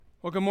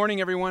Well, good morning,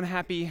 everyone.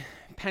 Happy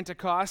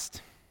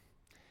Pentecost.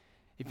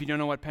 If you don't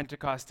know what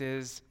Pentecost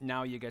is,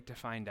 now you get to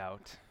find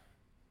out.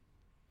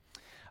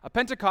 A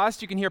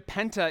Pentecost, you can hear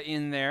penta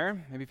in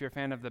there. Maybe if you're a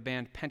fan of the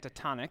band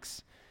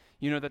Pentatonix,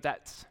 you know that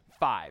that's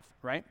 5,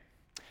 right?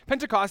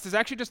 Pentecost is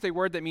actually just a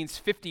word that means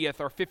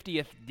 50th or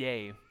 50th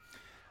day.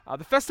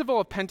 The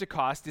festival of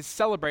Pentecost is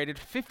celebrated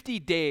 50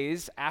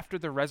 days after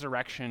the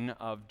resurrection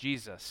of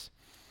Jesus.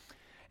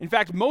 In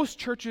fact, most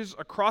churches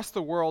across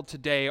the world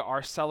today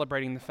are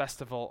celebrating the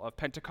festival of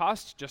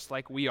Pentecost, just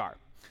like we are.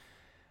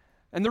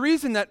 And the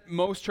reason that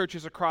most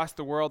churches across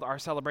the world are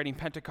celebrating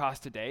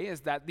Pentecost today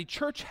is that the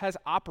church has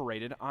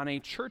operated on a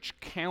church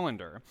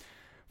calendar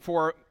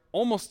for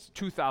almost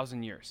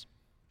 2,000 years.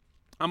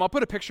 I'll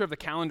put a picture of the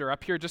calendar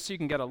up here just so you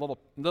can get a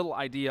little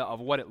idea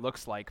of what it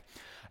looks like.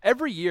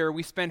 Every year,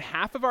 we spend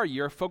half of our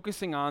year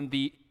focusing on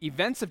the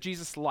events of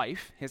Jesus'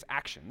 life, his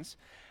actions,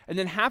 and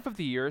then half of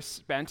the year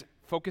spent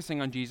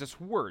focusing on Jesus'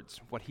 words,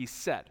 what he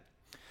said.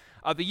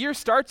 The year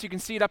starts, you can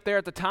see it up there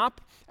at the top,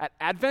 at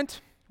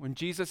Advent, when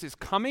Jesus is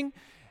coming,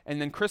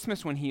 and then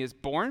Christmas when he is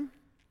born.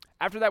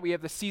 After that, we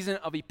have the season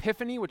of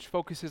Epiphany, which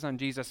focuses on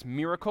Jesus'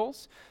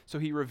 miracles, so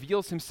he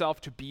reveals himself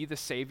to be the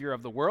Savior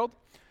of the world.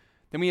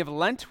 Then we have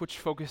Lent, which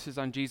focuses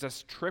on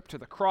Jesus' trip to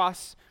the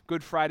cross,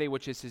 Good Friday,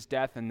 which is his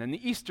death, and then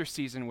the Easter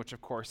season, which of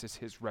course is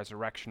his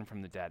resurrection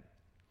from the dead.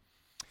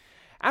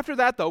 After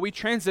that, though, we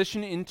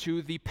transition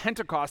into the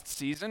Pentecost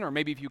season, or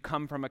maybe if you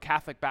come from a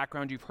Catholic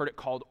background, you've heard it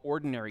called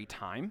Ordinary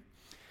Time.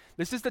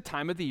 This is the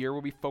time of the year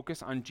where we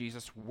focus on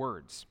Jesus'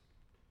 words.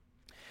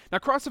 Now,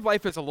 Cross of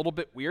Life is a little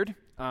bit weird.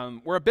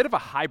 We're a bit of a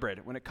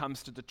hybrid when it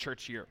comes to the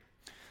church year.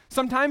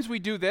 Sometimes we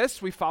do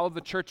this, we follow the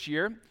church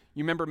year.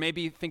 You remember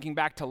maybe thinking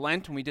back to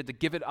Lent when we did the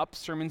Give It Up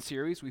sermon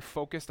series, we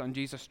focused on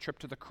Jesus' trip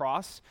to the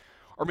cross.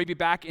 Or maybe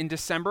back in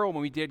December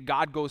when we did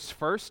God Goes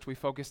First, we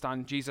focused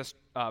on Jesus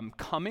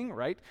coming,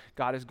 right?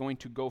 God is going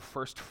to go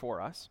first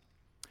for us.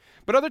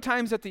 But other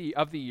times of the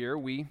year,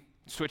 we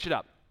switch it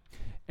up.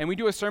 And we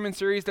do a sermon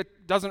series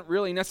that doesn't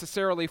really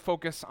necessarily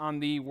focus on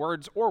the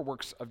words or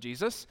works of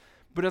Jesus,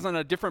 but is on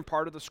a different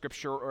part of the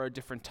scripture or a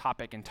different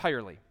topic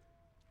entirely.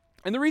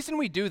 And the reason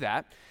we do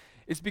that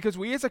is because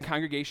we as a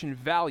congregation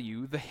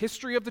value the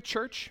history of the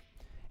church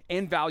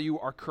and value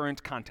our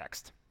current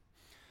context.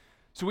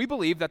 So we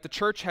believe that the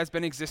church has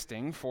been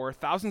existing for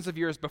thousands of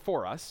years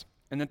before us,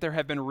 and that there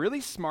have been really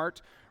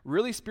smart,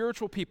 really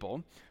spiritual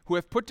people who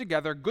have put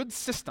together good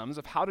systems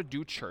of how to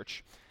do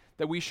church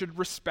that we should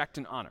respect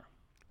and honor.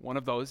 One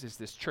of those is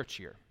this church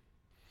year.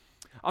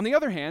 On the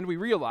other hand, we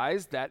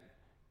realize that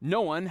no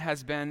one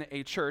has been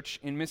a church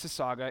in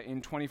Mississauga in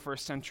 21st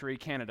century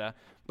Canada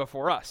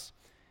before us.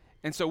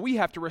 And so we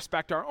have to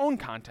respect our own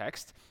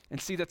context and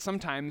see that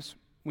sometimes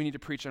we need to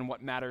preach on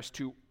what matters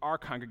to our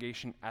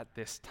congregation at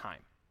this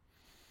time.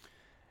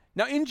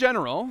 Now, in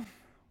general,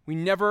 we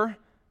never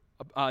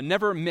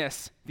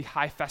miss the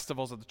high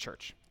festivals of the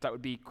church. That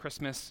would be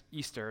Christmas,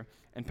 Easter,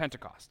 and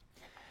Pentecost.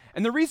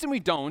 And the reason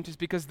we don't is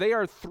because they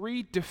are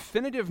 3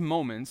 definitive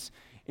moments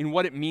in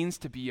what it means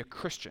to be a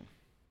Christian.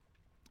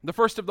 The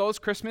first of those,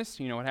 Christmas,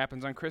 you know what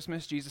happens on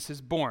Christmas? Jesus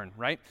is born,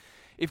 right?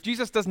 If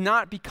Jesus does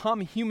not become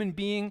a human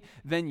being,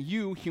 then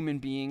you, human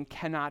being,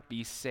 cannot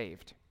be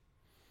saved.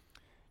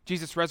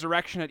 Jesus'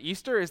 resurrection at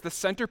Easter is the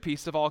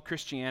centerpiece of all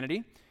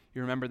Christianity.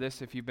 You remember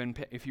this if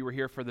you were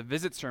here for the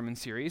Visit sermon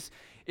series.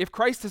 If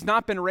Christ has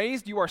not been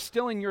raised, you are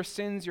still in your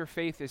sins, your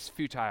faith is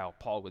futile,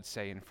 Paul would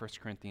say in 1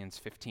 Corinthians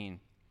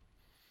 15.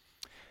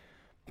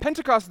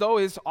 Pentecost, though,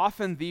 is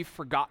often the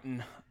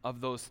forgotten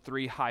of those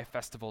 3 high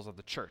festivals of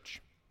the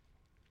church.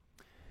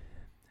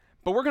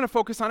 But we're going to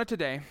focus on it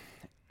today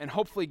and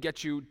hopefully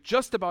get you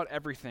just about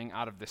everything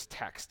out of this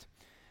text,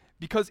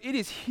 because it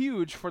is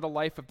huge for the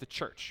life of the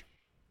church.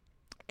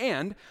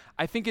 And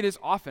I think it is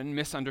often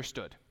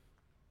misunderstood.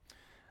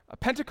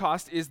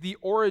 Pentecost is the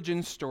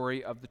origin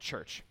story of the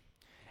church.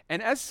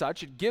 And as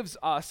such, it gives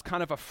us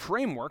kind of a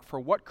framework for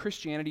what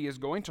Christianity is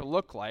going to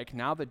look like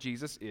now that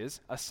Jesus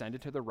is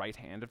ascended to the right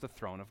hand of the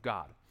throne of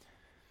God.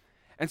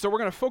 And so we're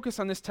going to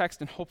focus on this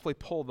text and hopefully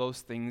pull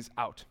those things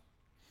out.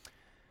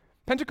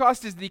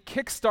 Pentecost is the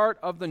kickstart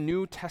of the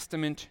New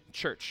Testament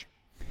church.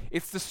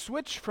 It's the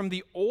switch from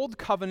the Old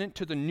Covenant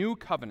to the New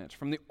Covenant,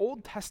 from the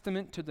Old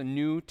Testament to the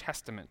New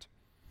Testament.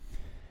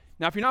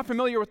 Now, if you're not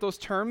familiar with those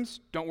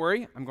terms, don't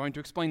worry, I'm going to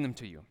explain them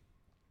to you.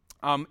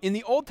 In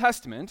the Old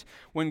Testament,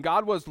 when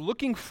God was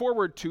looking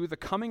forward to the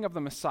coming of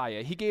the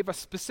Messiah, he gave a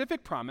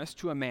specific promise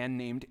to a man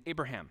named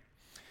Abraham.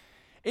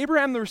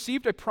 Abraham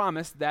received a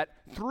promise that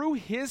through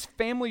his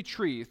family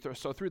tree,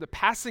 so through the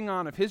passing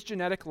on of his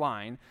genetic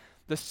line,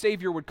 the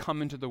Savior would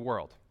come into the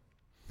world.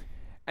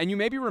 And you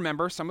maybe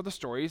remember some of the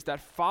stories that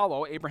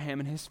follow Abraham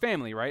and his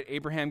family, right?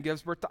 Abraham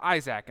gives birth to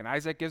Isaac, and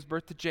Isaac gives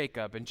birth to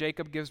Jacob, and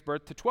Jacob gives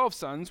birth to 12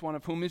 sons, one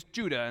of whom is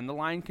Judah, and the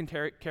line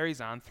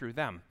carries on through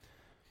them.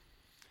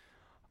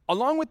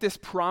 Along with this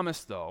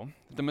promise, though,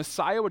 that the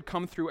Messiah would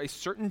come through a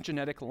certain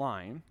genetic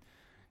line,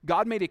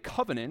 God made a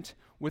covenant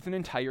with an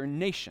entire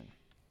nation.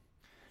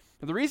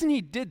 Now, the reason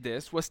he did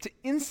this was to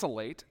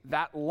insulate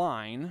that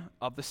line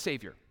of the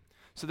Savior.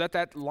 so that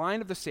that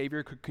line of the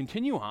Savior could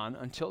continue on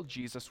until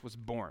Jesus was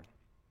born.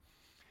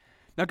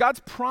 Now,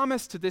 God's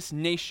promise to this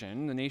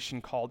nation, the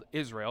nation called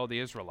Israel, the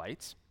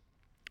Israelites,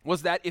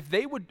 was that if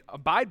they would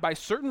abide by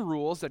certain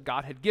rules that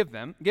God had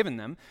given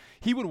them,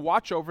 he would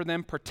watch over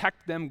them,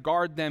 protect them,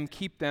 guard them,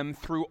 keep them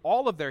through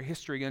all of their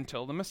history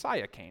until the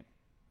Messiah came.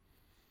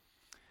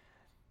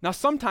 Now,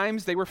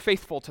 sometimes they were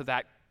faithful to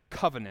that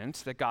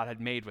covenant that God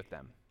had made with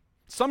them.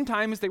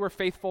 Sometimes they were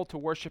faithful to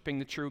worshiping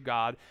the true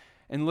God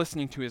and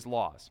listening to his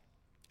laws,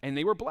 and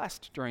they were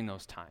blessed during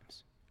those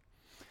times.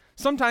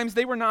 Sometimes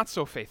they were not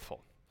so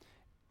faithful,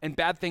 and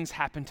bad things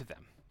happened to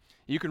them.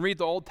 You can read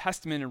the Old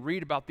Testament and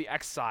read about the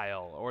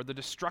exile or the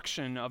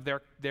destruction of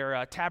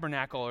their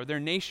tabernacle or their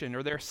nation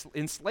or their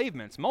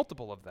enslavements,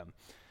 multiple of them.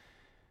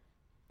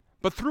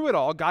 But through it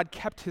all, God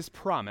kept his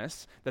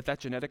promise that that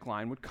genetic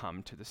line would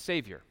come to the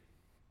Savior.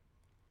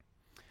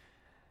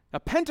 Now,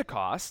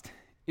 Pentecost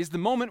is the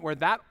moment where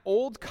that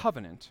old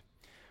covenant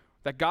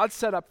that God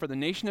set up for the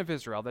nation of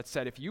Israel that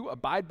said, if you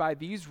abide by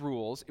these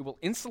rules, it will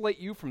insulate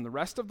you from the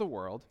rest of the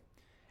world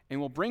and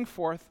will bring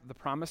forth the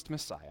promised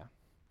Messiah.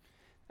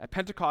 At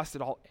Pentecost,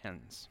 it all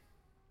ends,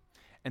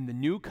 and the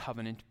new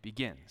covenant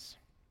begins.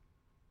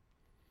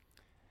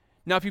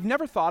 Now, if you've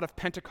never thought of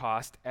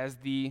Pentecost as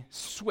the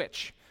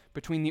switch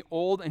between the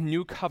old and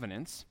new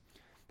covenants,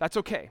 that's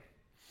okay.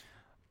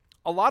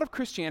 A lot of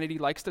Christianity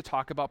likes to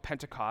talk about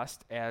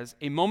Pentecost as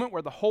a moment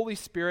where the Holy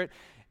Spirit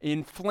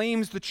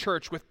inflames the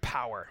church with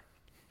power.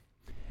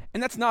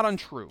 And that's not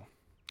untrue.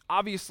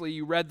 Obviously,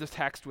 you read the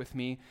text with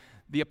me.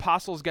 The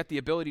apostles get the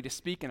ability to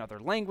speak in other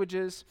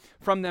languages.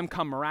 From them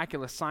come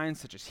miraculous signs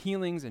such as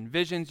healings and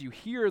visions. You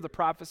hear the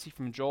prophecy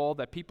from Joel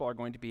that people are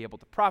going to be able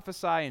to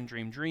prophesy and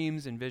dream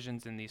dreams and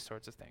visions and these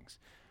sorts of things.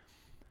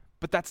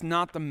 But that's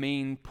not the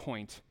main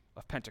point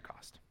of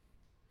Pentecost.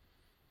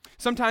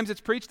 Sometimes it's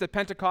preached that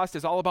Pentecost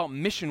is all about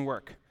mission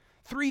work.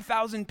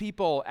 3,000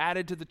 people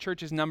added to the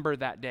church's number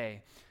that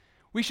day.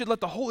 We should let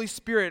the Holy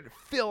Spirit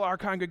fill our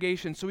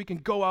congregation so we can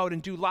go out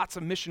and do lots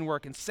of mission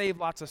work and save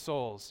lots of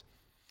souls.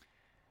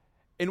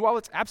 And while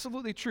it's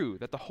absolutely true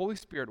that the Holy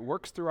Spirit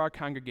works through our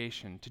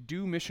congregation to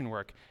do mission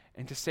work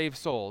and to save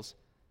souls,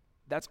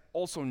 that's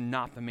also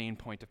not the main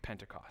point of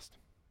Pentecost.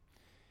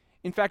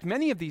 In fact,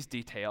 many of these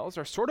details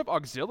are sort of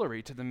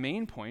auxiliary to the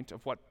main point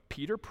of what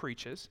Peter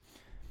preaches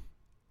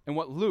and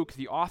what Luke,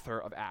 the author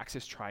of Acts,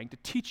 is trying to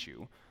teach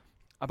you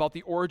about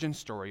the origin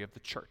story of the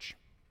church.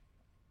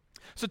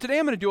 So today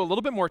I'm going to do a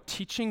little bit more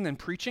teaching than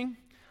preaching.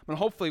 I'm going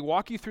to hopefully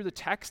walk you through the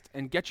text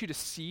and get you to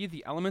see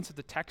the elements of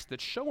the text that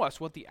show us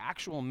what the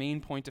actual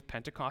main point of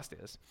Pentecost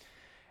is.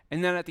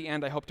 And then at the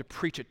end, I hope to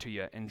preach it to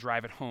you and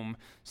drive it home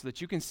so that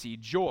you can see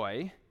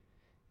joy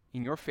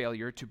in your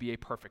failure to be a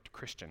perfect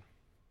Christian.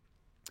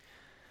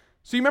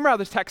 So you remember how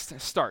this text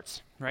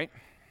starts, right?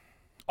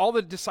 All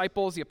the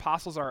disciples, the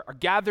apostles, are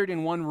gathered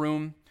in one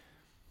room.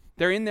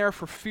 They're in there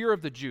for fear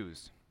of the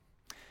Jews.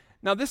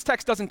 Now, this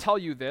text doesn't tell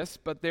you this,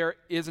 but there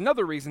is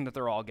another reason that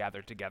they're all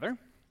gathered together.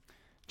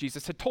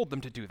 Jesus had told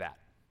them to do that.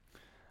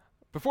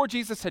 Before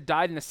Jesus had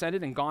died and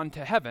ascended and gone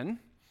to heaven,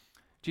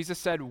 Jesus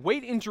said,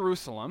 "Wait in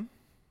Jerusalem,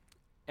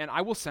 and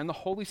I will send the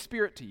Holy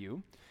Spirit to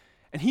you,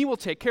 and he will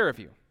take care of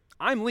you.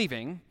 I'm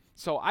leaving,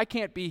 so I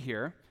can't be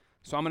here,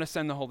 so I'm going to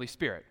send the Holy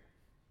Spirit."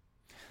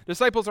 The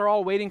disciples are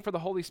all waiting for the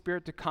Holy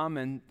Spirit to come,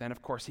 and then,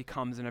 of course, he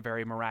comes in a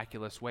very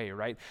miraculous way,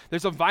 right?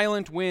 There's a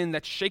violent wind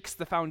that shakes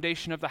the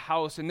foundation of the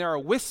house, and there are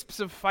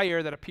wisps of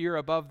fire that appear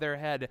above their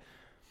head,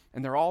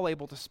 and they're all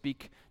able to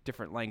speak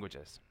different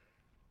languages.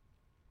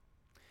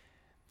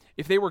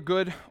 If they were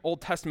good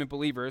Old Testament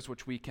believers,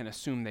 which we can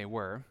assume they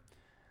were,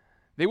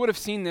 they would have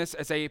seen this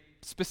as a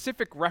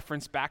specific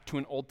reference back to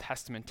an Old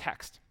Testament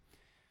text.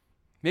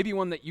 Maybe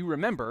one that you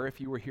remember if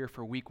you were here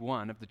for week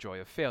 1 of The Joy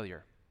of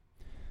Failure.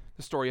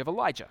 The story of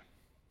Elijah,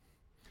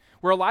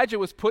 where Elijah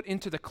was put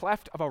into the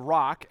cleft of a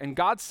rock, and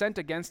God sent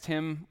against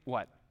him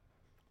what?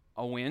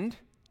 A wind,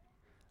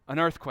 an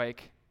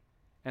earthquake,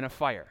 and a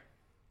fire.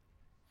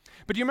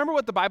 But do you remember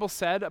what the Bible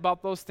said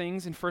about those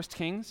things in 1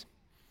 Kings?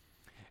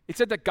 It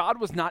said that God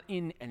was not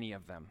in any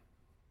of them.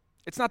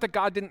 It's not that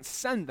God didn't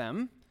send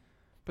them,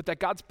 but that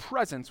God's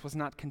presence was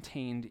not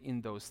contained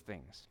in those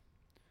things.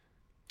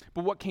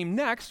 But what came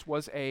next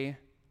was a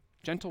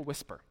gentle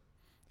whisper,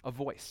 a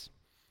voice,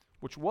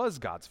 which was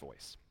God's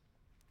voice,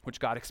 which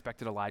God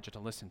expected Elijah to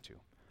listen to.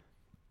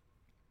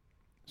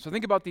 So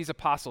think about these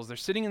apostles. They're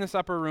sitting in this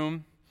upper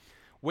room,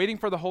 waiting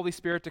for the Holy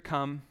Spirit to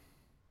come,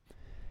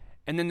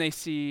 and then they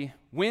see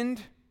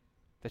wind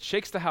that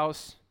shakes the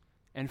house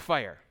and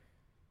fire.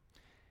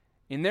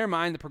 In their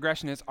mind, the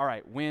progression is, all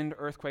right, wind,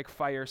 earthquake,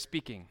 fire,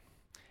 speaking.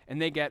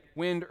 And they get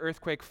wind,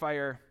 earthquake,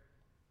 fire,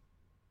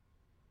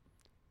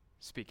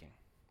 speaking.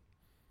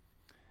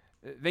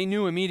 They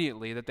knew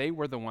immediately that they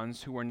were the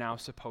ones who were now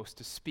supposed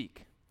to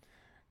speak.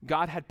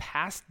 God had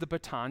passed the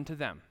baton to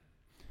them.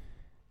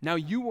 Now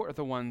you are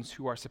the ones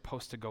who are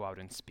supposed to go out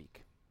and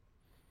speak.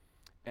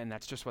 And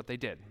that's just what they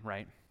did,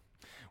 right?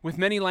 With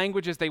many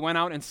languages, they went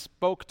out and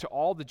spoke to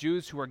all the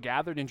Jews who were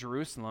gathered in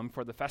Jerusalem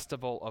for the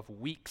Festival of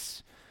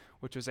Weeks,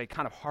 which was a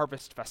kind of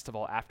harvest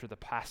festival after the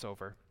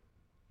Passover.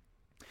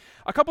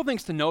 A couple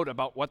things to note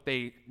about what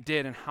they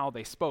did and how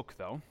they spoke,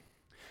 though.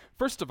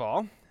 First of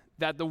all,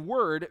 that the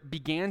word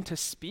began to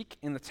speak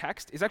in the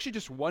text is actually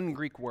just one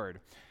Greek word,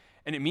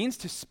 and it means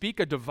to speak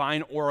a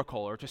divine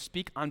oracle or to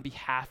speak on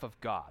behalf of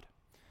God.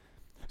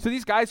 So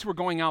these guys who were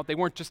going out, they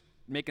weren't just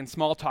making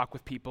small talk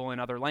with people in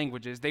other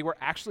languages, they were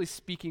actually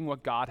speaking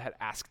what God had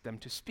asked them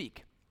to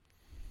speak.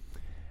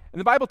 And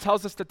the Bible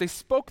tells us that they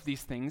spoke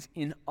these things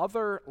in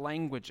other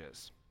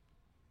languages.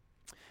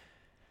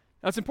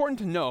 Now, it's important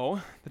to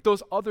know that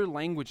those other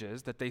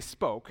languages that they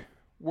spoke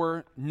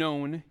were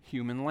known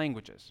human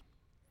languages.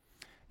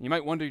 You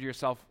might wonder to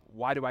yourself,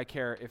 why do I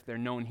care if they're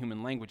known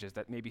human languages?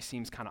 That maybe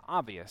seems kind of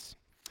obvious.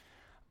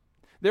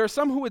 There are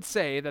some who would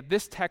say that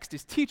this text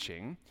is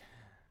teaching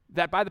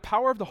that by the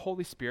power of the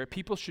Holy Spirit,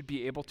 people should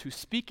be able to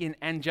speak in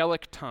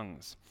angelic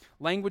tongues,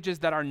 languages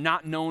that are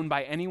not known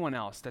by anyone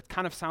else, that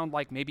kind of sound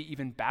like maybe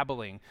even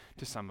babbling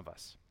to some of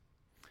us.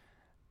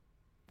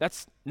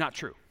 That's not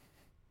true.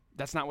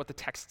 That's not what the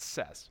text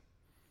says.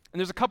 And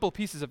there's a couple of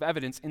pieces of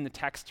evidence in the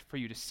text for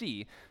you to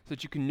see so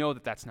that you can know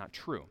that that's not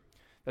true,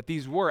 that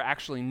these were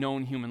actually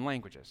known human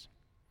languages.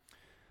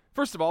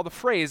 First of all, the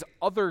phrase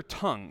other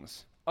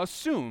tongues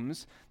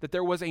assumes that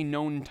there was a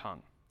known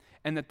tongue,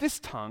 and that this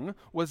tongue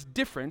was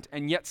different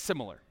and yet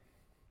similar.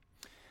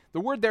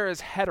 The word there is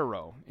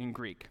hetero in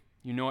Greek.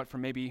 You know it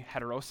from maybe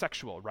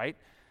heterosexual, right?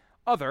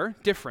 Other,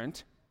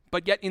 different,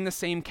 but yet in the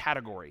same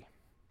category.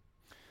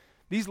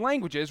 These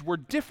languages were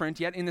different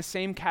yet in the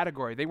same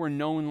category. They were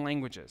known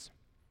languages.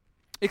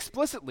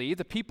 Explicitly,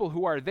 the people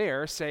who are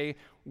there say,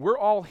 we're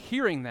all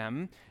hearing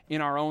them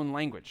in our own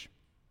language.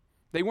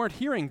 They weren't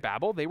hearing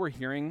babble, they were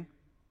hearing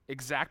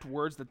exact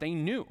words that they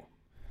knew.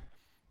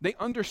 They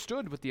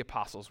understood what the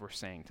apostles were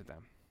saying to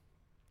them.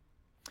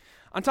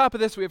 On top of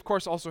this, we of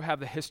course also have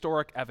the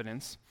historic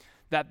evidence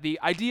that the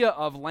idea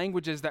of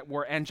languages that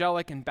were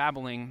angelic and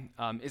babbling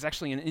is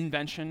actually an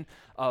invention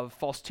of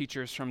false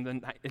teachers from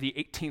the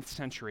 18th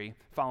century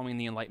following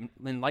the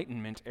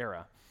Enlightenment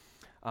era.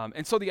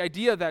 And so the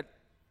idea that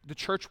the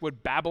church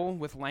would babble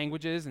with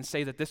languages and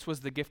say that this was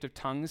the gift of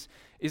tongues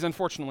is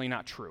unfortunately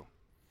not true.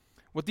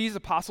 What these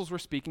apostles were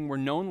speaking were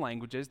known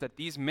languages that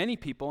these many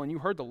people, and you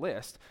heard the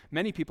list,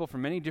 many people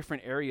from many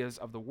different areas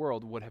of the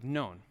world would have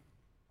known.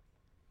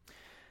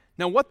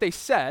 Now what they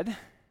said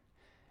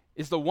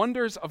is the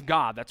wonders of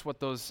God. That's what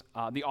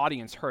the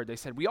audience heard. They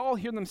said, we all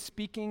hear them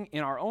speaking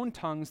in our own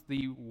tongues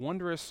the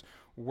wondrous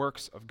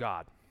works of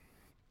God.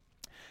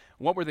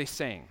 What were they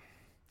saying?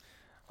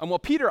 Well,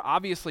 Peter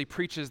obviously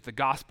preaches the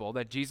gospel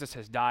that Jesus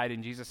has died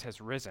and Jesus has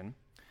risen.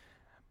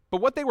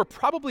 But what they were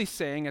probably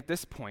saying at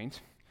this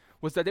point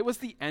was that it was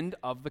the end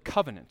of the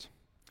covenant.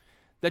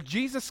 That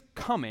Jesus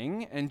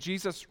coming and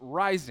Jesus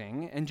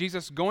rising and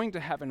Jesus going to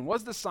heaven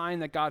was the sign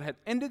that God had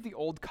ended the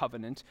old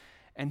covenant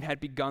and had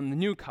begun the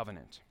new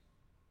covenant.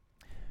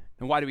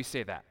 And why do we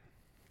say that?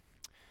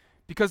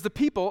 Because the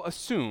people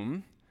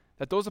assume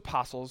that those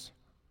apostles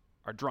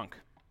are drunk.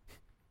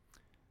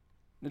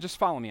 Now just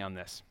follow me on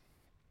this.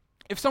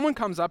 If someone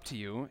comes up to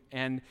you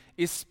and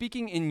is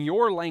speaking in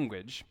your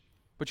language,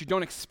 but you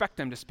don't expect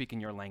them to speak in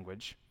your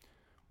language,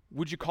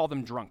 would you call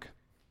them drunk?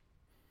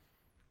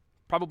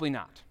 Probably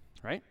not,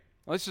 right?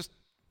 Let's just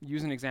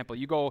use an example.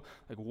 You go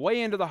like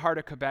way into the heart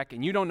of Quebec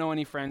and you don't know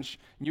any French,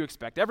 and you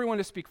expect everyone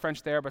to speak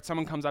French there, but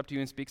someone comes up to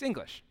you and speaks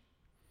English.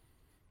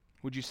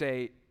 Would you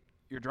say,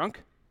 you're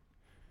drunk?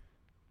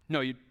 No,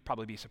 you'd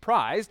probably be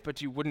surprised,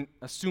 but you wouldn't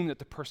assume that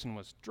the person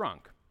was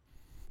drunk.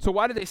 So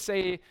why did they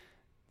say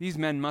these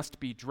men must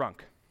be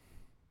drunk?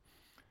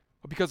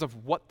 Well, because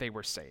of what they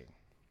were saying,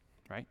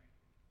 right?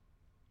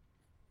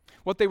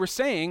 What they were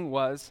saying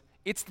was,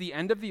 it's the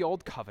end of the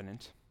old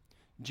covenant,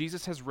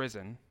 Jesus has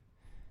risen,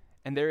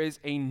 and there is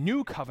a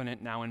new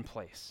covenant now in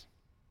place.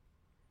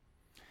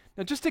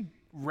 Now, just to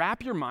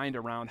wrap your mind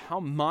around how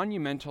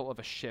monumental of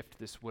a shift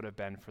this would have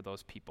been for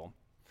those people,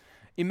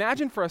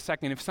 imagine for a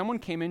second if someone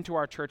came into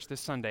our church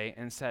this Sunday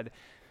and said,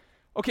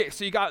 okay,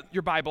 so you got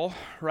your Bible,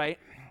 right?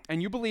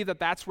 And you believe that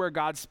that's where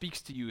God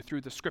speaks to you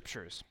through the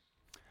scriptures.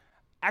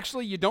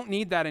 Actually, you don't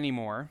need that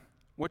anymore.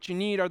 What you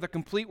need are the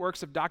complete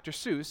works of Dr.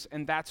 Seuss,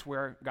 and that's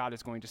where God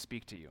is going to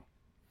speak to you.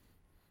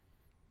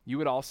 You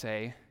would all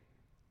say,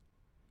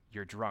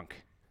 you're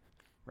drunk,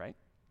 right?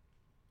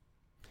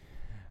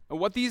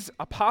 What these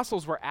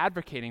apostles were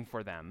advocating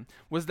for them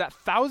was that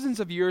thousands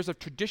of years of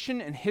tradition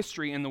and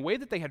history and the way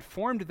that they had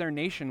formed their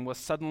nation was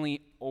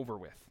suddenly over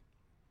with.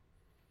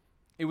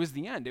 It was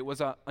the end. It was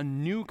a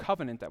new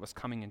covenant that was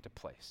coming into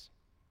place.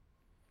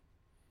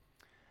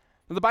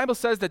 Now, the Bible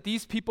says that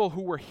these people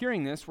who were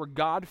hearing this were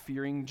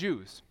God-fearing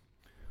Jews,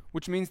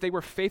 which means they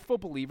were faithful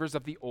believers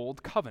of the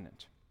old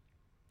covenant.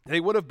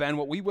 They would have been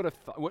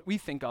what we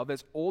think of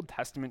as Old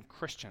Testament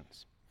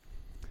Christians.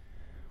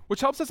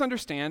 Which helps us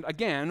understand,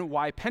 again,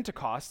 why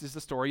Pentecost is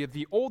the story of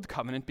the old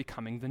covenant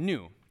becoming the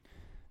new.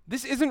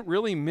 This isn't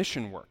really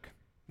mission work.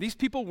 These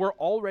people were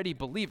already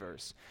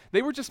believers.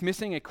 They were just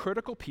missing a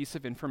critical piece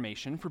of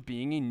information for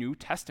being a New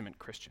Testament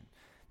Christian,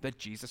 that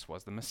Jesus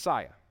was the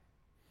Messiah.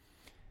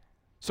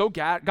 So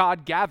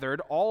God gathered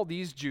all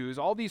these Jews,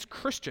 all these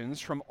Christians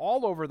from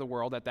all over the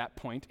world at that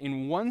point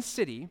in one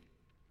city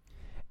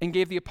and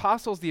gave the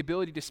apostles the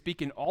ability to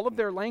speak in all of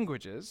their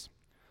languages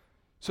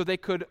so they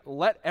could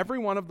let every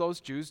one of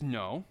those Jews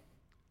know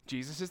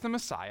Jesus is the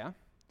Messiah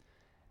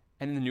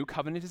and the new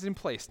covenant is in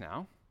place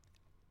now.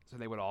 So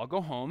they would all go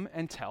home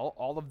and tell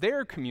all of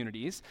their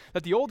communities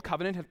that the old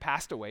covenant had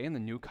passed away and the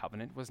new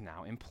covenant was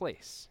now in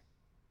place.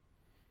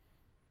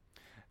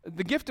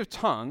 The gift of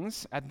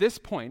tongues at this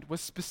point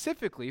was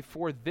specifically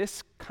for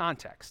this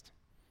context,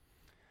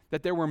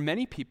 that there were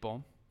many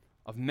people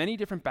of many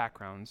different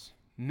backgrounds,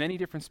 many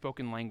different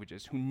spoken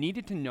languages who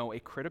needed to know a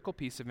critical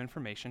piece of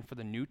information for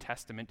the New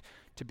Testament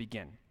to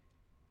begin.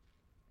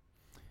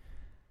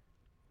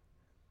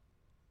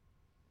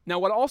 Now,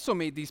 what also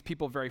made these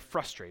people very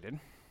frustrated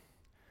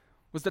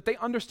was that they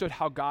understood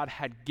how God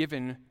had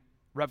given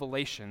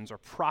revelations or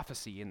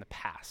prophecy in the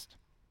past.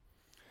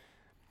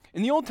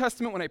 In the Old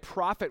Testament, when a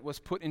prophet was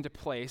put into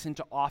place,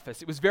 into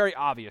office, it was very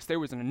obvious. There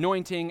was an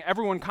anointing.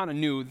 Everyone kind of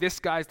knew this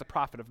guy's the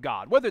prophet of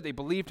God. Whether they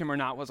believed him or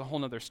not was a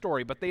whole other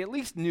story, but they at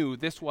least knew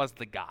this was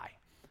the guy.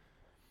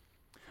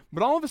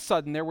 But all of a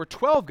sudden, there were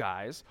 12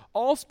 guys,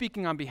 all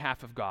speaking on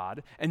behalf of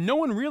God, and no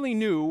one really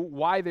knew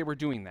why they were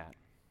doing that.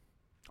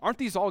 Aren't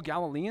these all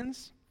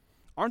Galileans?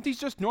 Aren't these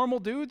just normal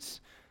dudes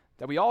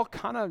that we all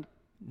kind of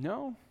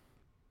know?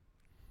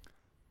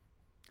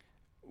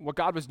 What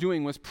God was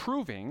doing was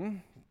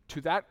proving to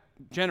that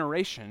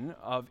generation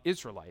of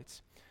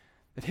Israelites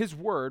that his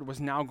word was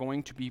now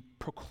going to be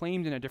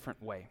proclaimed in a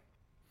different way.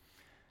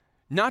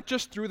 Not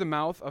just through the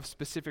mouth of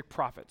specific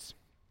prophets,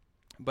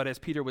 but as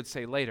Peter would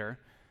say later,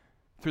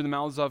 through the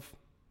mouths of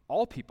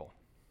all people.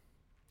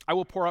 I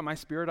will pour out my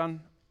spirit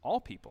on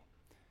all people.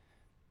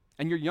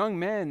 And your young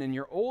men and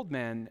your old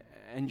men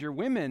and your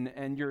women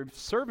and your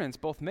servants,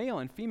 both male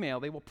and female,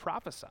 they will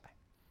prophesy.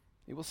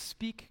 They will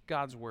speak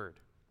God's word.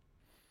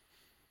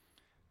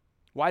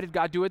 Why did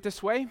God do it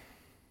this way?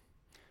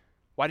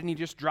 Why didn't he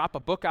just drop a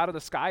book out of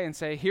the sky and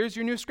say, here's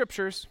your new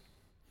scriptures?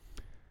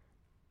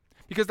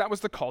 Because that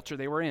was the culture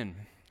they were in.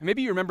 And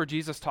maybe you remember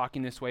Jesus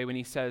talking this way when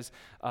he says,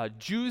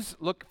 Jews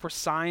look for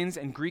signs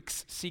and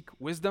Greeks seek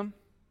wisdom.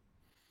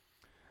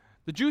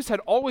 The Jews had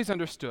always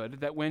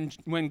understood that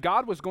when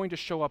God was going to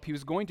show up, he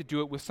was going to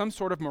do it with some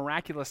sort of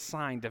miraculous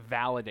sign to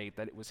validate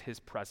that it was his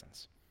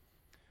presence.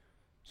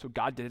 So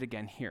God did it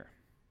again here.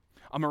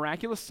 A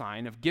miraculous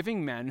sign of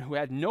giving men who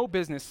had no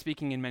business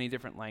speaking in many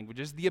different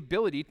languages the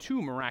ability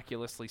to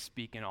miraculously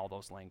speak in all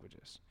those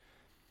languages.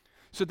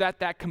 So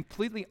that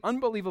completely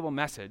unbelievable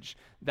message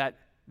that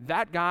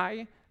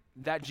guy,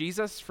 that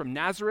Jesus from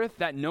Nazareth,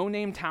 that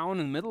no-name town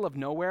in the middle of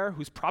nowhere,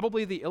 who's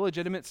probably the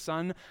illegitimate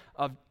son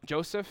of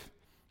Joseph,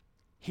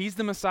 he's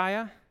the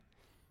Messiah.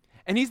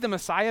 And he's the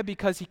Messiah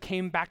because he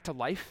came back to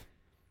life.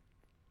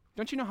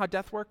 Don't you know how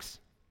death works?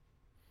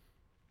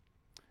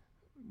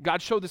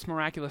 God showed this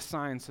miraculous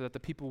sign so that the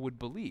people would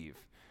believe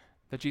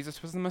that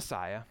Jesus was the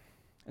Messiah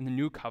and the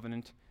new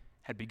covenant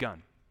had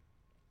begun.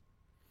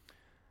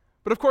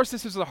 But of course,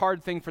 this is a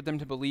hard thing for them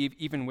to believe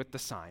even with the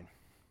sign.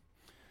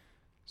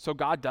 So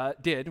God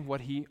did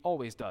what he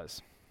always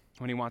does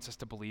when he wants us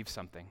to believe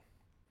something.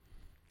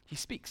 He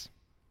speaks.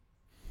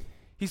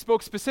 He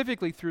spoke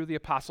specifically through the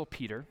Apostle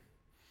Peter,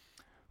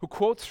 who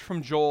quotes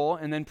from Joel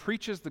and then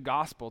preaches the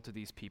gospel to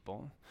these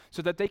people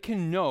so that they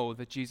can know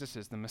that Jesus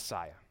is the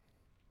Messiah.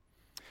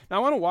 Now, I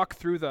want to walk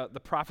through the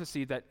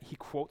prophecy that he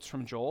quotes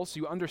from Joel so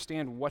you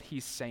understand what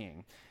he's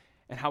saying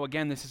and how,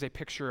 again, this is a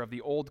picture of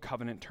the old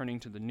covenant turning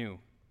to the new.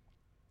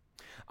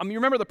 You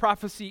remember the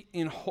prophecy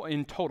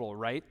in total,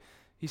 right?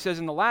 He says,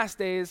 in the last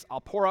days,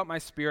 I'll pour out my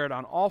spirit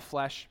on all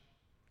flesh,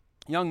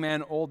 young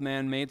men, old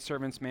men,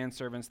 maidservants,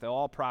 manservants, they'll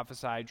all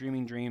prophesy,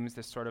 dreaming dreams,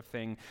 this sort of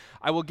thing.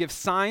 I will give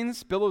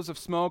signs, billows of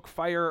smoke,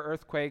 fire,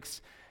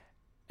 earthquakes,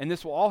 and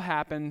this will all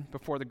happen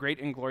before the great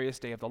and glorious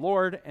day of the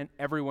Lord, and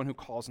everyone who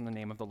calls on the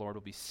name of the Lord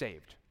will be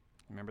saved.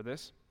 Remember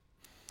this?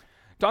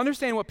 To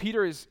understand what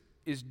Peter is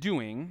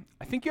doing,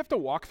 I think you have to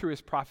walk through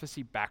his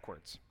prophecy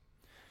backwards.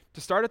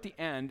 To start at the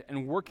end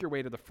and work your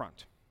way to the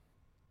front.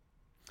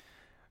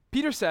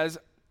 Peter says,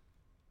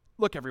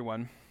 look,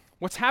 everyone,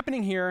 what's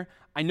happening here,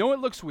 I know it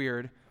looks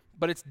weird,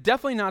 but it's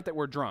definitely not that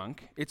we're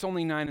drunk. It's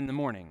only 9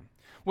 a.m.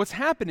 What's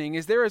happening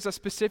is there is a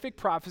specific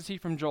prophecy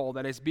from Joel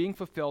that is being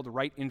fulfilled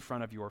right in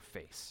front of your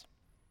face.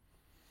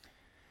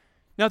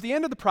 Now, at the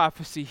end of the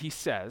prophecy, he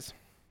says,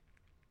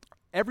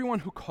 everyone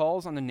who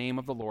calls on the name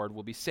of the Lord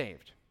will be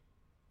saved.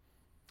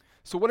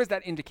 So what does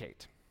that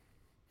indicate?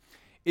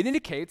 It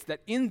indicates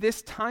that in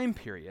this time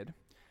period,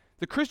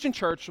 the Christian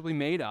church will be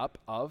made up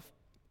of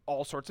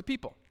all sorts of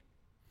people.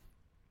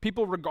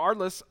 People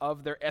regardless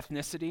of their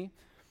ethnicity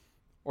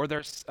or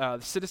their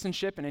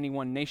citizenship in any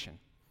one nation.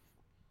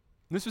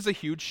 This was a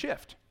huge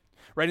shift.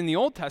 Right, in the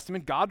Old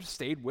Testament, God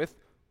stayed with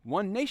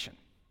one nation.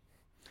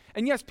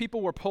 And yes,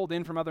 people were pulled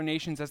in from other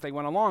nations as they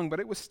went along, but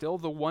it was still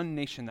the one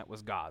nation that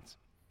was God's.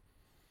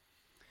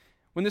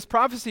 When this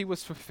prophecy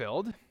was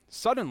fulfilled,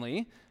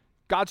 suddenly,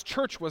 God's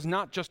church was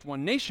not just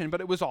one nation,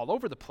 but it was all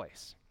over the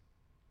place.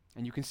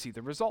 And you can see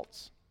the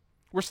results.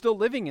 We're still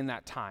living in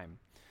that time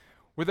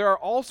where there are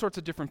all sorts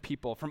of different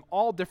people from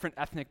all different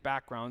ethnic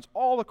backgrounds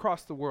all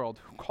across the world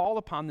who call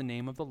upon the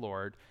name of the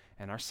Lord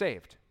and are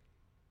saved.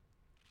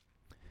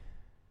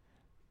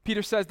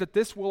 Peter says that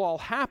this will all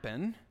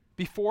happen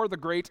before the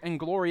great and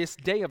glorious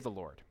day of the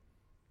Lord.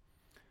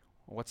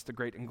 Well, what's the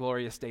great and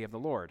glorious day of the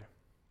Lord?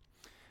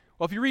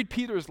 Well, if you read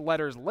Peter's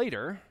letters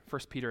later,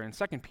 1 Peter and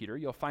 2 Peter,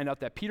 you'll find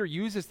out that Peter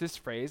uses this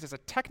phrase as a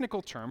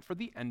technical term for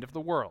the end of the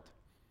world.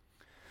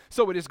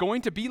 So it is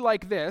going to be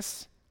like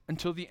this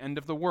until the end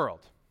of the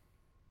world.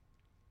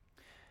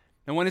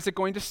 And when is it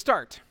going to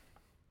start?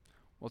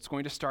 Well, it's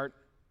going to start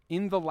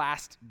in the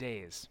last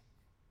days.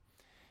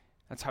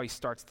 That's how he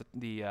starts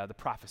the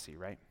prophecy,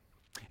 right?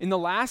 In the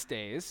last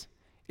days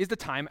is the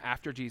time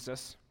after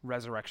Jesus'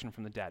 resurrection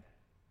from the dead.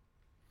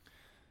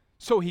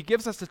 So he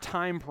gives us a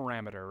time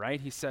parameter,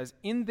 right? He says,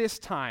 in this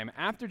time,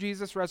 after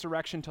Jesus'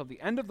 resurrection till the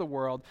end of the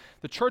world,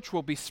 the church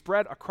will be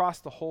spread across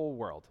the whole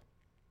world.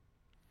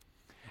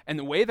 And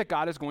the way that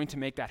God is going to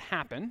make that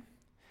happen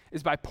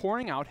is by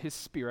pouring out his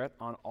Spirit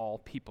on all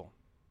people.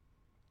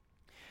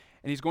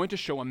 And he's going to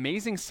show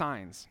amazing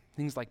signs,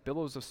 things like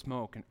billows of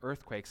smoke and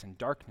earthquakes and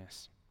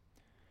darkness,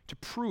 to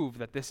prove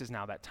that this is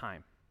now that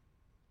time.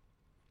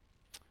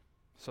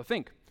 So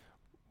think,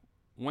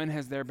 when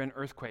has there been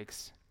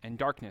earthquakes and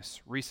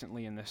darkness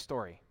recently in this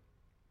story?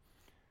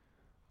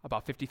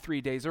 About 53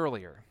 days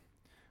earlier,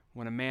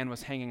 when a man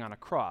was hanging on a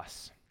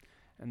cross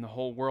and the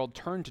whole world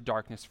turned to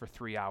darkness for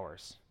 3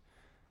 hours.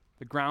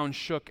 The ground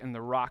shook and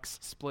the rocks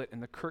split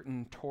and the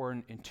curtain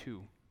torn in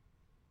two.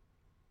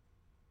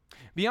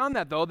 Beyond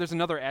that, though, there's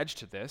another edge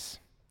to this.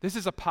 This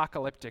is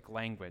apocalyptic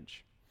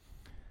language.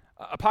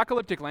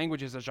 Apocalyptic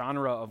language is a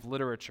genre of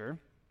literature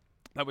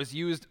that was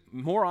used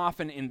more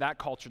often in that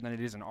culture than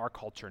it is in our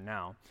culture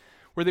now,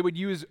 where they would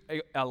use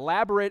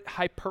elaborate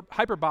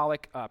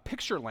hyperbolic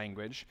picture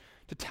language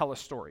to tell a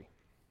story.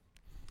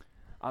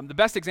 The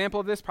best example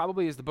of this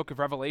probably is the book of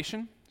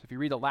Revelation. So if you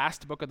read the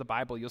last book of the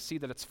Bible, you'll see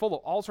that it's full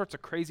of all sorts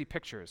of crazy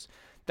pictures.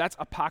 That's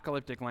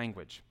apocalyptic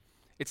language.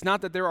 It's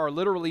not that there are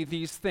literally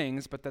these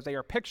things, but that they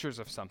are pictures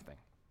of something.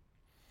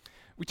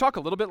 We talk a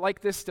little bit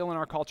like this still in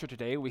our culture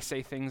today. We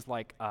say things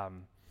like,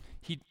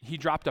 he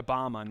dropped a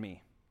bomb on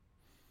me.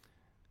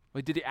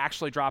 Well, did he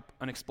actually drop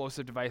an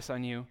explosive device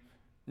on you?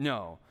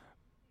 No.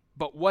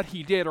 But what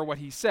he did or what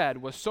he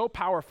said was so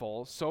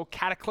powerful, so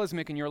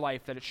cataclysmic in your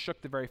life that it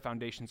shook the very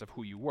foundations of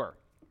who you were,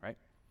 right?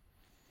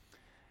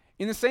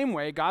 In the same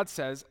way, God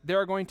says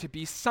there are going to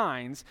be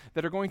signs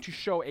that are going to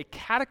show a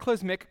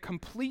cataclysmic,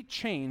 complete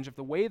change of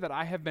the way that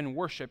I have been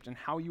worshipped and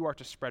how you are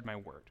to spread my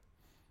word.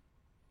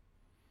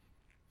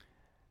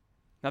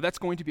 Now that's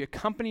going to be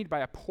accompanied by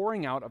a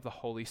pouring out of the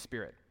Holy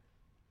Spirit.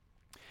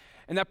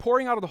 And that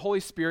pouring out of the Holy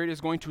Spirit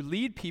is going to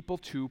lead people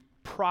to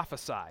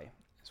prophesy,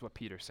 is what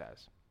Peter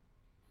says.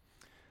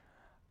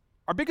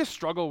 Our biggest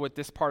struggle with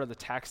this part of the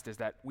text is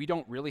that we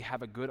don't really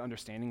have a good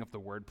understanding of the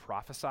word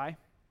prophesy.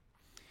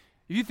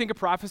 If you think of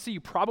prophecy,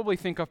 you probably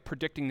think of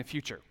predicting the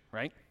future,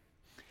 right?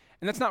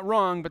 And that's not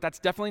wrong, but that's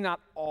definitely not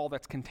all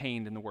that's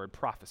contained in the word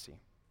prophecy.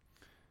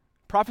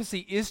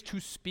 Prophecy is to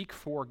speak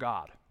for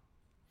God.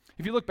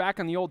 If you look back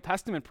on the Old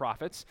Testament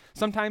prophets,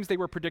 sometimes they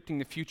were predicting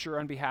the future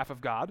on behalf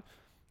of God.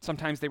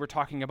 Sometimes they were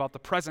talking about the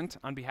present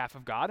on behalf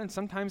of God, and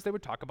sometimes they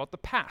would talk about the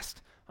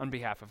past on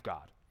behalf of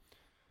God.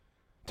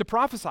 To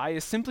prophesy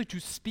is simply to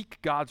speak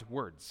God's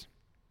words.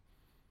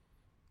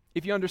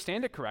 If you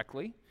understand it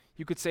correctly,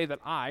 you could say that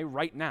I,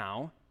 right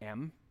now,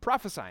 am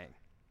prophesying.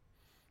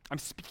 I'm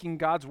speaking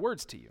God's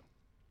words to you.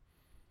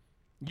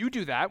 You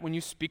do that when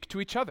you speak to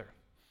each other.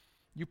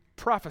 You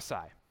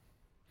prophesy.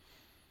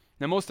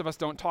 Now, most of us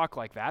don't talk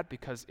like that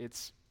because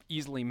it's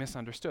easily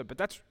misunderstood, but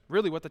that's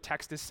really what the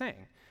text is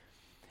saying.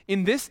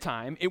 In this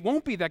time, it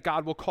won't be that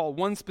God will call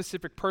one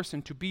specific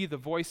person to be the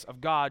voice of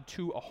God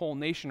to a whole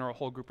nation or a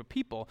whole group of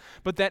people,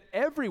 but that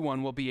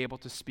everyone will be able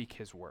to speak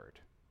his word.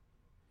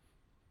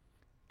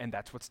 And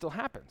that's what still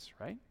happens,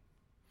 right?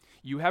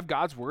 You have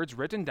God's words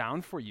written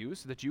down for you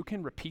so that you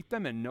can repeat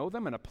them and know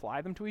them and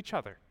apply them to each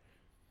other.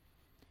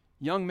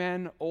 Young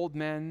men, old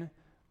men,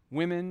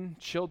 women,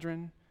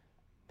 children,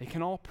 they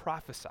can all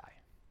prophesy.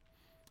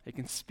 They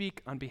can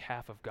speak on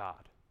behalf of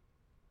God.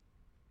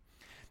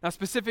 Now,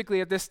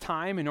 specifically at this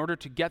time, in order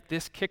to get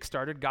this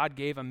kick-started, God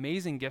gave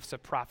amazing gifts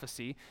of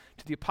prophecy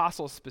to the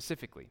apostles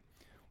specifically,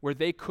 where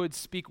they could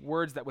speak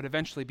words that would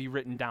eventually be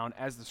written down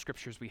as the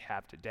scriptures we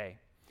have today.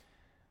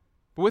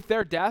 But with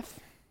their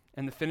death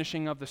and the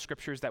finishing of the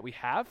scriptures that we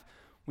have,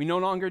 we no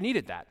longer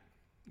needed that.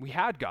 We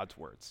had God's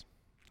words.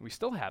 We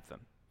still have them.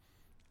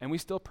 And we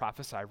still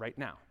prophesy right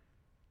now.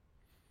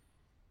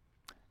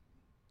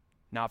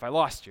 Now, if I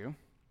lost you,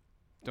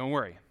 don't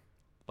worry.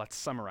 Let's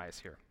summarize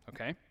here,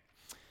 okay?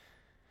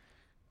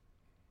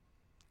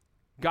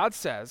 God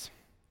says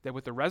that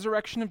with the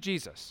resurrection of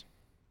Jesus,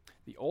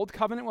 the old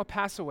covenant will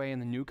pass away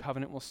and the new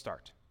covenant will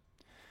start.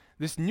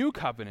 This new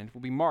covenant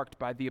will be marked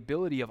by the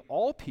ability of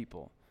all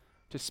people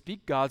to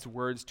speak God's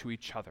words to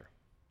each other.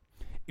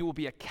 It will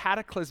be a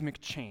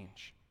cataclysmic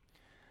change,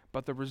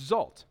 but the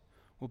result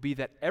will be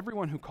that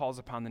everyone who calls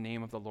upon the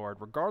name of the Lord,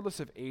 regardless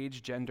of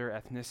age, gender,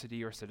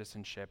 ethnicity, or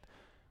citizenship,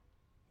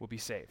 will be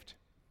saved.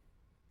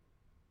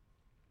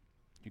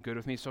 You good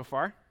with me so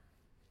far?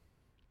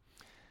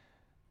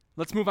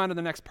 Let's move on to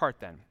the next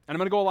part then. And I'm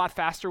going to go a lot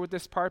faster with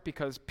this part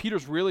because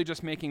Peter's really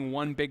just making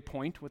one big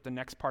point with the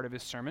next part of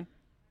his sermon.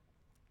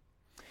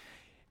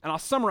 And I'll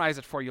summarize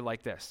it for you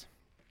like this.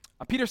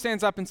 Peter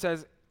stands up and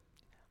says,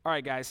 all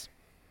right, guys,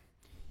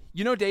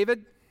 you know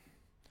David?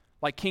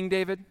 Like King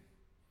David,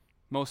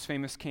 most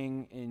famous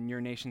king in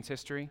your nation's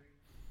history?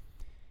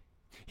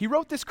 He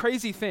wrote this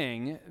crazy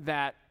thing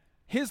that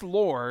his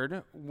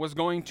Lord was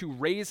going to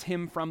raise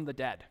him from the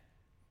dead.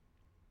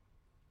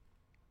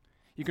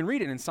 You can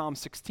read it in Psalm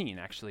 16,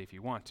 actually, if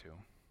you want to.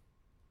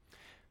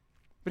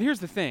 But here's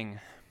the thing.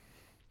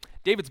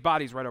 David's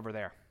body's right over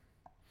there.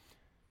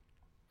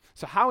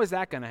 So how is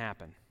that going to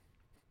happen?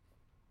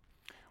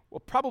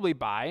 Well, probably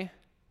by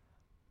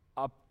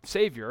a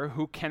Savior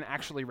who can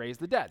actually raise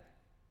the dead.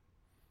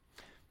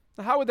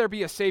 Now, how would there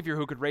be a Savior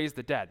who could raise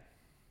the dead?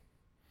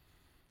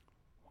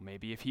 Well,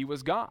 maybe if he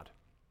was God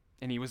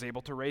and he was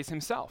able to raise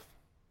himself.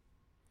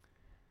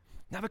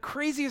 Now, the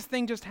craziest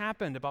thing just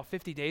happened about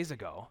 50 days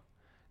ago.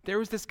 There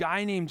was this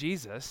guy named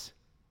Jesus,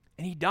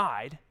 and he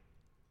died,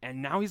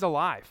 and now he's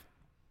alive.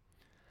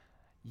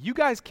 You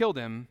guys killed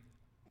him,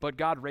 but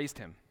God raised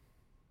him.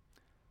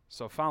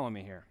 So follow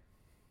me here.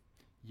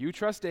 You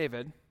trust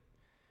David.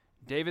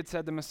 David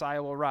said the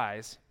Messiah will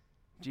rise.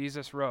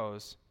 Jesus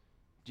rose.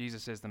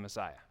 Jesus is the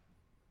Messiah.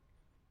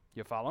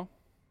 You follow?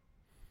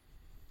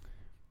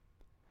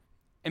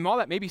 And while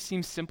that maybe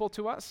seems simple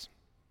to us,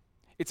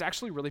 it's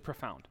actually really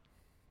profound.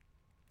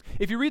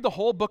 If you read the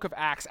whole book of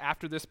Acts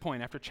after this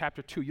point, after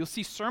chapter 2, you'll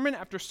see sermon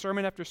after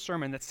sermon after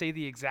sermon that say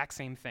the exact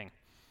same thing.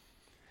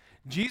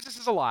 Jesus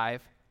is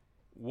alive.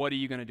 What are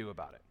you going to do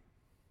about it?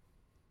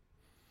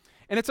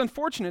 And it's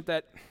unfortunate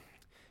that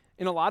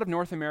in a lot of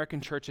North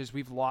American churches,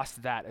 we've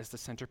lost that as the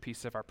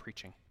centerpiece of our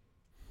preaching.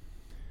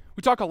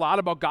 We talk a lot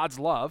about God's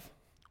love,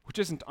 which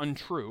isn't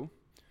untrue,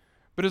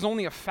 but is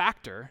only a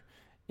factor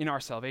in our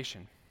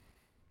salvation.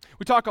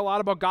 We talk a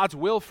lot about God's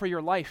will for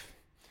your life,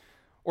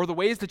 or the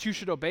ways that you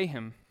should obey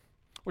him,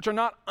 which are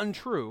not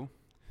untrue,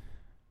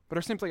 but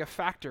are simply a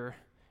factor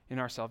in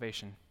our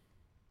salvation.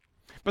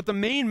 But the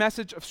main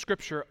message of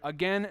Scripture,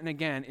 again and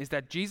again, is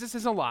that Jesus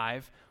is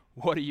alive.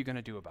 What are you going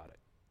to do about it?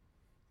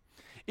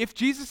 If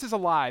Jesus is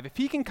alive, if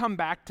he can come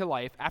back to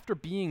life after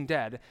being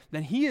dead,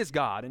 then he is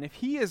God. And if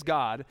he is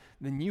God,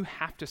 then you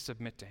have to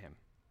submit to him.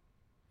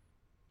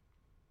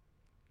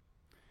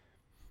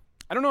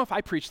 I don't know if I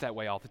preach that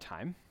way all the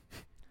time.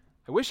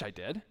 I wish I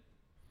did.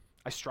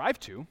 I strive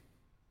to.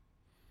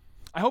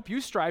 I hope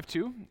you strive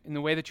to in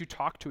the way that you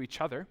talk to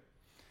each other,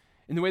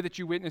 in the way that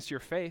you witness your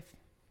faith.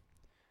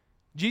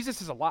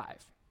 Jesus is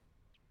alive.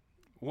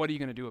 What are you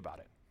going to do about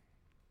it?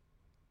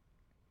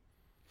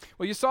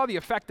 Well, you saw the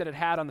effect that it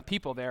had on the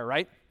people there,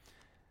 right?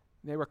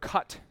 They were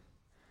cut.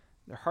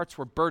 Their hearts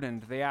were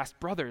burdened. They asked,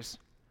 brothers,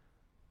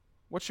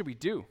 what should we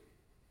do?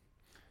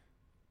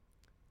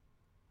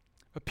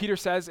 But Peter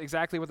says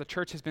exactly what the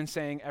church has been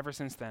saying ever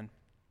since then.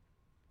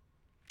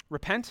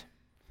 Repent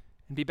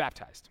and be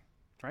baptized,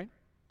 right?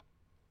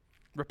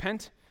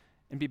 Repent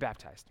and be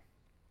baptized.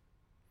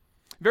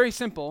 Very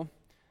simple,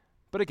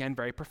 but again,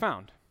 very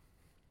profound.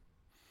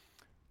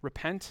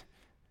 Repent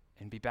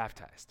and be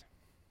baptized.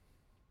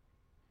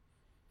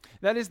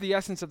 That is the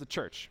essence of the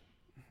church.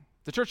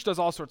 The church does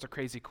all sorts of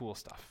crazy cool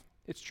stuff.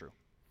 It's true.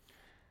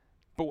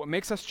 But what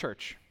makes us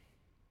church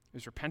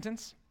is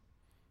repentance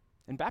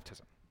and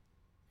baptism.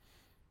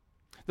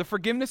 The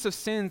forgiveness of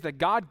sins that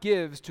God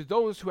gives to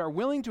those who are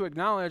willing to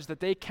acknowledge that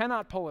they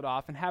cannot pull it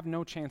off and have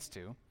no chance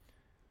to.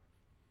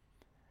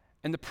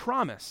 And the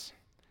promise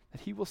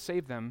that he will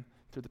save them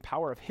through the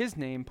power of his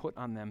name put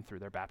on them through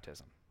their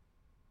baptism.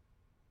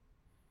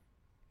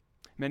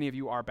 Many of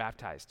you are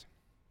baptized.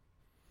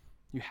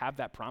 You have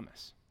that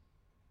promise.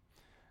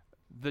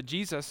 The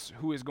Jesus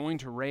who is going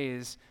to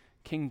raise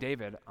King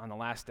David on the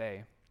last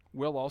day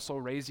will also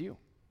raise you.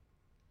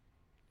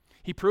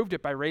 He proved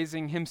it by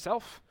raising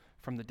himself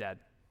from the dead.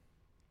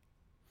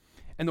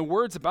 And the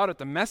words about it,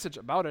 the message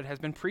about it, has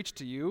been preached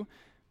to you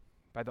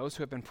by those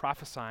who have been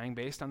prophesying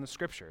based on the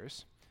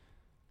scriptures,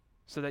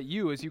 so that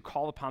you, as you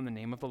call upon the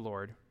name of the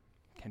Lord,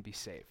 can be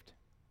saved.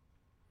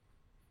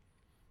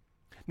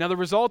 Now, the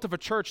result of a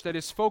church that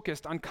is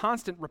focused on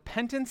constant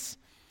repentance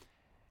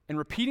and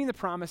repeating the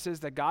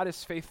promises that God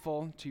is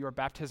faithful to your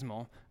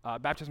baptismal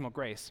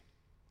grace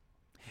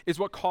is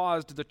what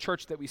caused the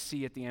church that we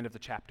see at the end of the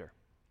chapter.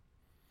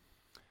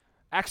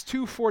 Acts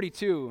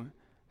 2:42,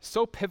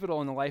 so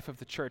pivotal in the life of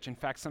the church. In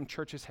fact, some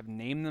churches have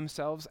named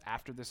themselves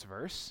after this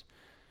verse,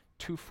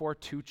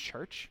 242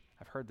 Church.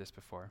 I've heard this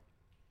before.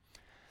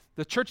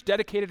 The church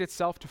dedicated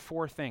itself to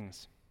four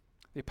things: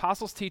 the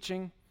apostles'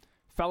 teaching,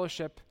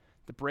 fellowship,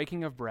 the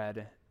breaking of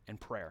bread, and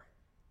prayer.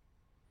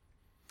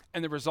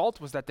 And the result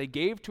was that they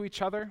gave to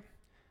each other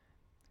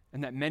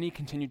and that many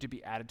continued to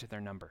be added to their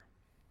number.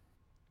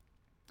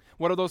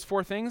 What are those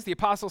four things? The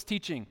apostles'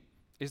 teaching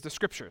is the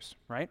scriptures,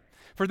 right?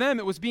 For them,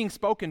 it was being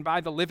spoken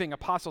by the living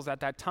apostles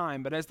at that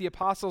time, but as the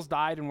apostles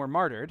died and were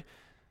martyred,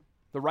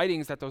 the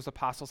writings that those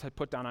apostles had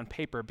put down on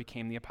paper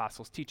became the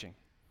apostles' teaching.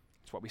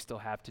 It's what we still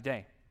have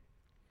today.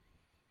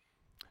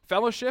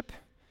 Fellowship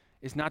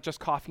is not just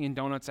coffee and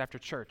donuts after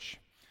church.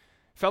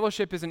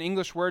 Fellowship is an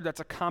English word that's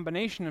a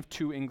combination of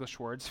two English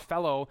words,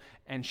 fellow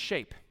and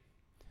shape.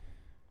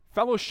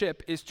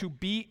 Fellowship is to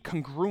be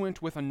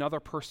congruent with another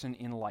person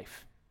in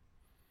life.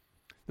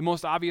 The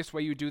most obvious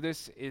way you do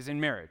this is in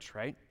marriage,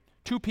 right?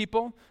 Two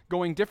people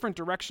going different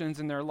directions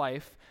in their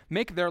life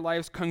make their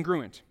lives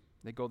congruent.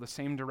 They go the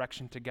same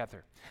direction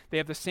together. They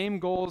have the same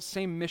goals,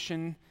 same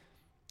mission,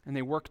 and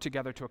they work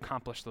together to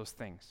accomplish those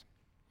things.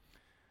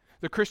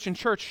 The Christian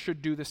church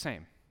should do the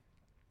same.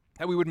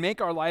 That we would make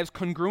our lives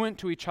congruent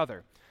to each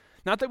other.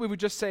 Not that we would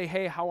just say,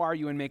 hey, how are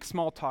you, and make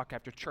small talk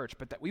after church,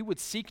 but that we would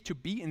seek to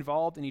be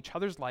involved in each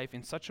other's life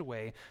in such a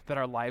way that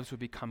our lives would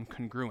become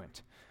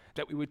congruent,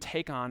 that we would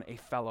take on a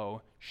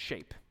fellow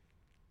shape.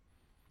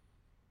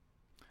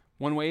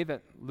 One way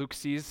that Luke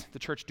sees the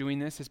church doing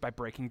this is by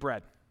breaking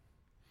bread.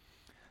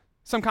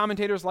 Some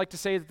commentators like to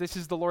say that this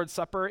is the Lord's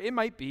Supper. It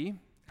might be.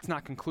 It's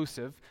not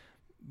conclusive.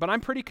 But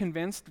I'm pretty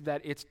convinced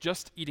that it's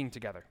just eating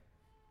together.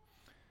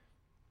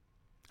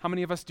 How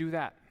many of us do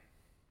that?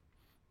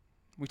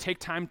 We take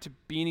time to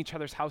be in each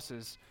other's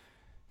houses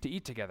to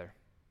eat together.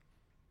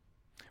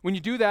 When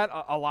you do that,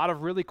 a lot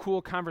of really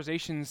cool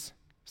conversations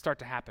start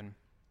to happen.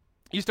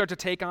 You start to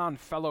take on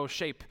fellow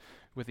shape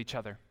with each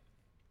other.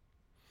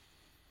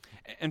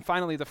 And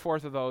finally, the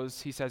fourth of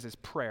those, he says, is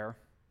prayer,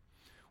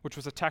 which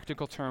was a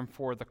technical term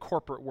for the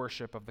corporate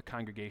worship of the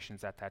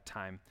congregations at that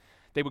time.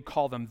 They would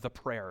call them the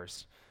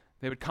prayers.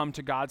 They would come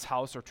to God's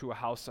house or to a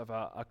house of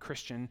a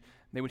Christian.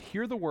 They would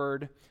hear the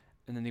word,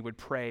 and then they would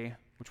pray,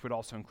 which would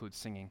also include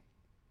singing.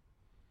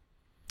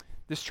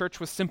 This church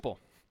was simple,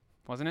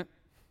 wasn't it?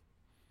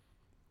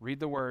 Read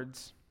the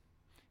words,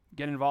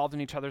 get involved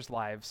in each other's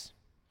lives,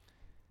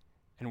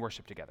 and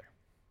worship together.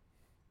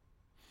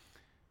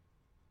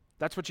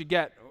 That's what you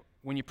get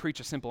when you preach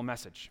a simple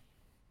message.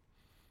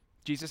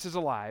 Jesus is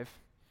alive.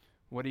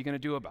 What are you going to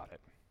do about it?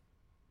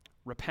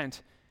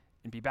 Repent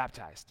and be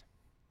baptized.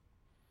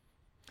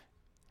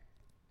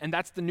 And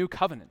that's the new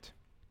covenant.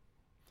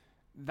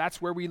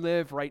 That's where we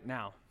live right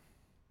now.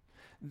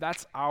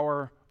 That's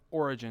our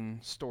origin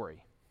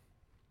story.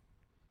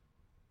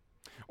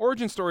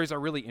 Origin stories are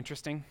really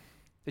interesting.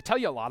 They tell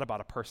you a lot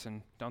about a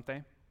person, don't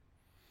they?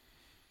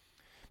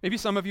 Maybe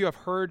some of you have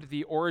heard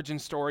the origin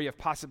story of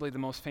possibly the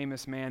most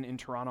famous man in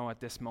Toronto at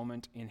this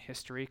moment in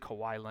history,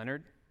 Kawhi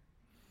Leonard.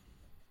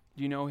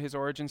 Do you know his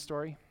origin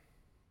story?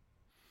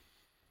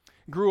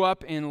 Grew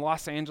up in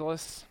Los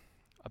Angeles,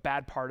 a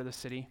bad part of the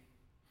city.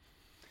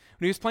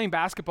 When he was playing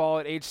basketball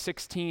at age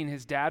 16,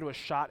 his dad was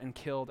shot and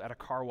killed at a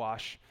car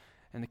wash,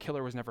 and the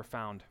killer was never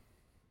found.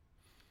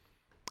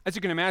 As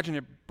you can imagine,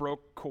 it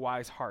broke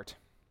Kawhi's heart.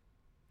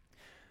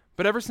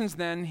 But ever since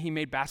then, he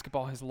made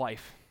basketball his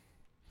life.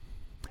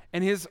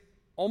 And his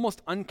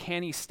almost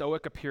uncanny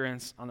stoic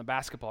appearance on the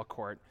basketball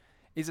court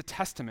is a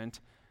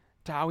testament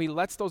to how he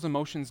lets those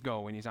emotions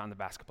go when he's on the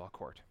basketball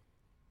court.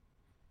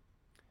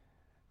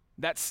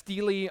 That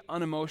steely,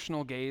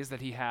 unemotional gaze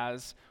that he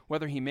has,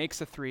 whether he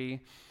makes a three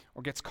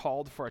or gets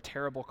called for a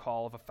terrible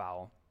call of a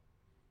foul,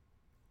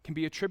 can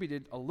be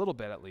attributed a little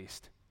bit at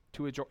least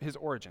to his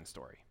origin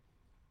story.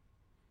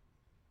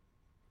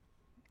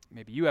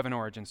 Maybe you have an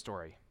origin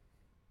story.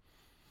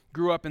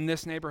 Grew up in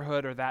this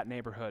neighborhood or that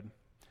neighborhood.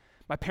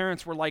 My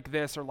parents were like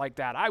this or like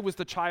that. I was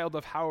the child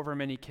of however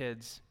many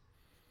kids.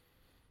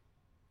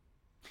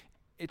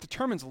 It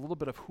determines a little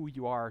bit of who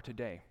you are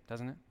today,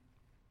 doesn't it?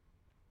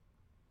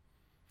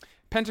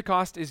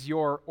 Pentecost is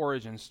your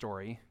origin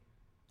story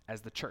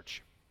as the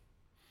church.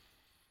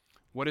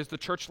 What is the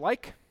church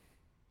like?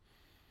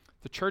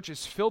 The church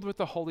is filled with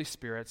the Holy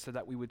Spirit so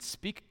that we would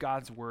speak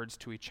God's words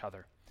to each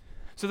other,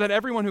 so that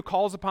everyone who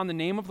calls upon the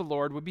name of the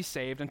Lord would be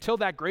saved until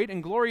that great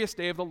and glorious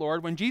day of the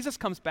Lord when Jesus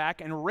comes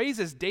back and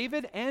raises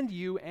David and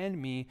you and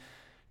me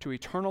to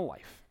eternal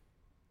life.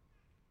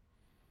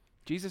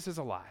 Jesus is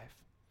alive.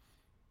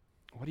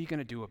 What are you going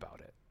to do about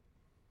it?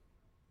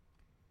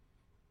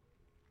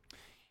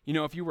 You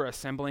know, if you were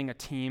assembling a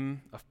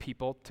team of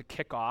people to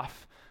kick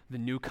off the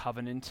new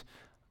covenant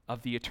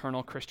of the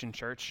eternal Christian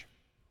church,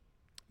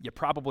 you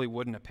probably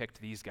wouldn't have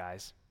picked these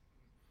guys.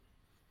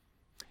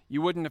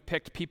 You wouldn't have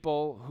picked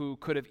people who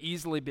could have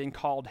easily been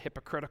called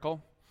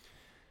hypocritical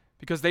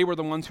because they were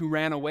the ones who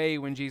ran away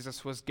when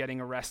Jesus was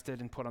getting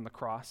arrested and put on the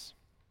cross.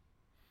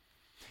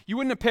 You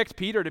wouldn't have picked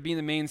Peter to be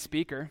the main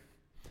speaker,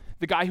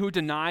 the guy who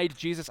denied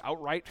Jesus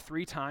outright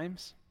 3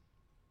 times.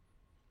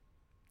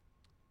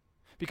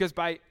 Because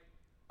by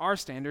our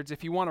standards,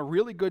 if you want a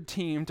really good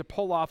team to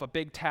pull off a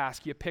big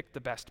task, you pick the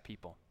best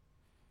people.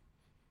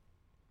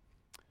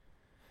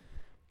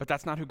 But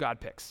that's not who God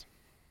picks.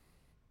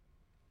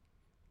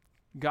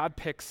 God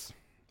picks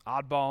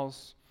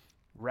oddballs,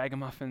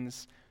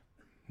 ragamuffins,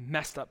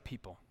 messed up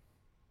people.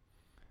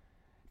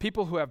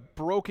 People who have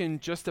broken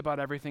just about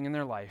everything in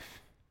their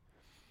life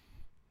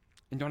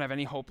and don't have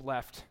any hope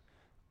left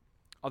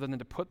other than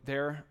to put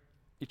their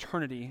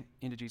eternity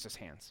into Jesus'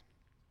 hands.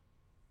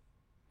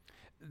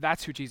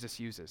 That's who Jesus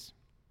uses.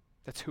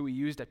 That's who he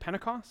used at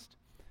Pentecost,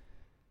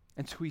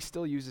 and it's who he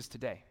still uses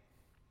today.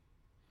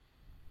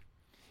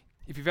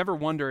 If you've ever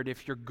wondered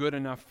if you're good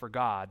enough for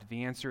God,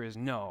 the answer is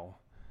no,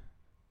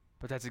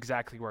 but that's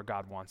exactly where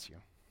God wants you.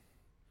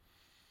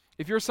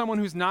 If you're someone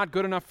who's not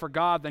good enough for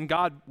God, then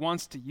God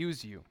wants to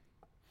use you.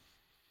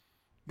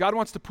 God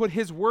wants to put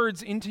his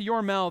words into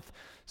your mouth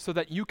so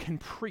that you can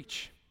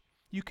preach,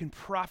 you can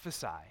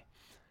prophesy,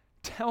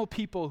 tell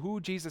people who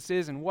Jesus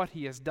is and what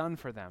he has done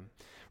for them.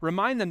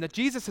 Remind them that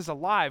Jesus is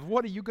alive.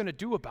 What are you going to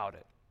do about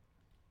it?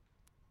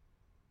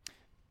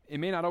 It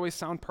may not always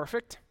sound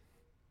perfect,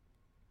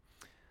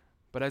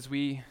 but as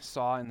we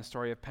saw in the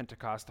story of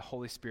Pentecost, the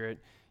Holy Spirit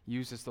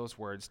uses those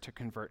words to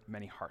convert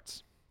many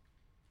hearts.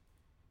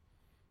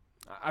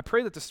 I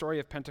pray that the story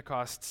of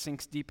Pentecost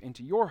sinks deep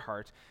into your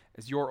heart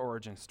as your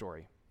origin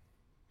story.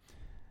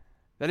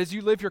 That as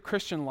you live your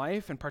Christian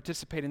life and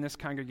participate in this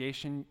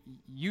congregation,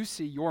 you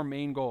see your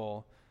main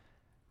goal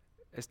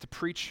is to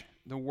preach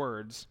the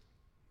words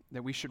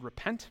that we should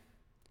repent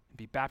and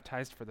be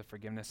baptized for the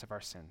forgiveness of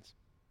our sins.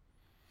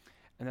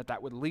 And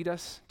that would lead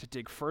us to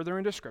dig further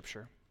into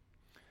Scripture,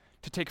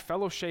 to take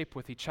fellowship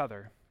with each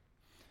other,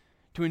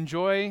 to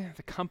enjoy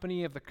the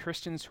company of the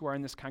Christians who are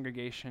in this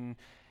congregation,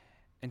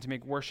 and to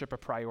make worship a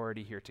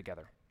priority here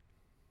together.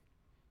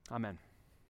 Amen.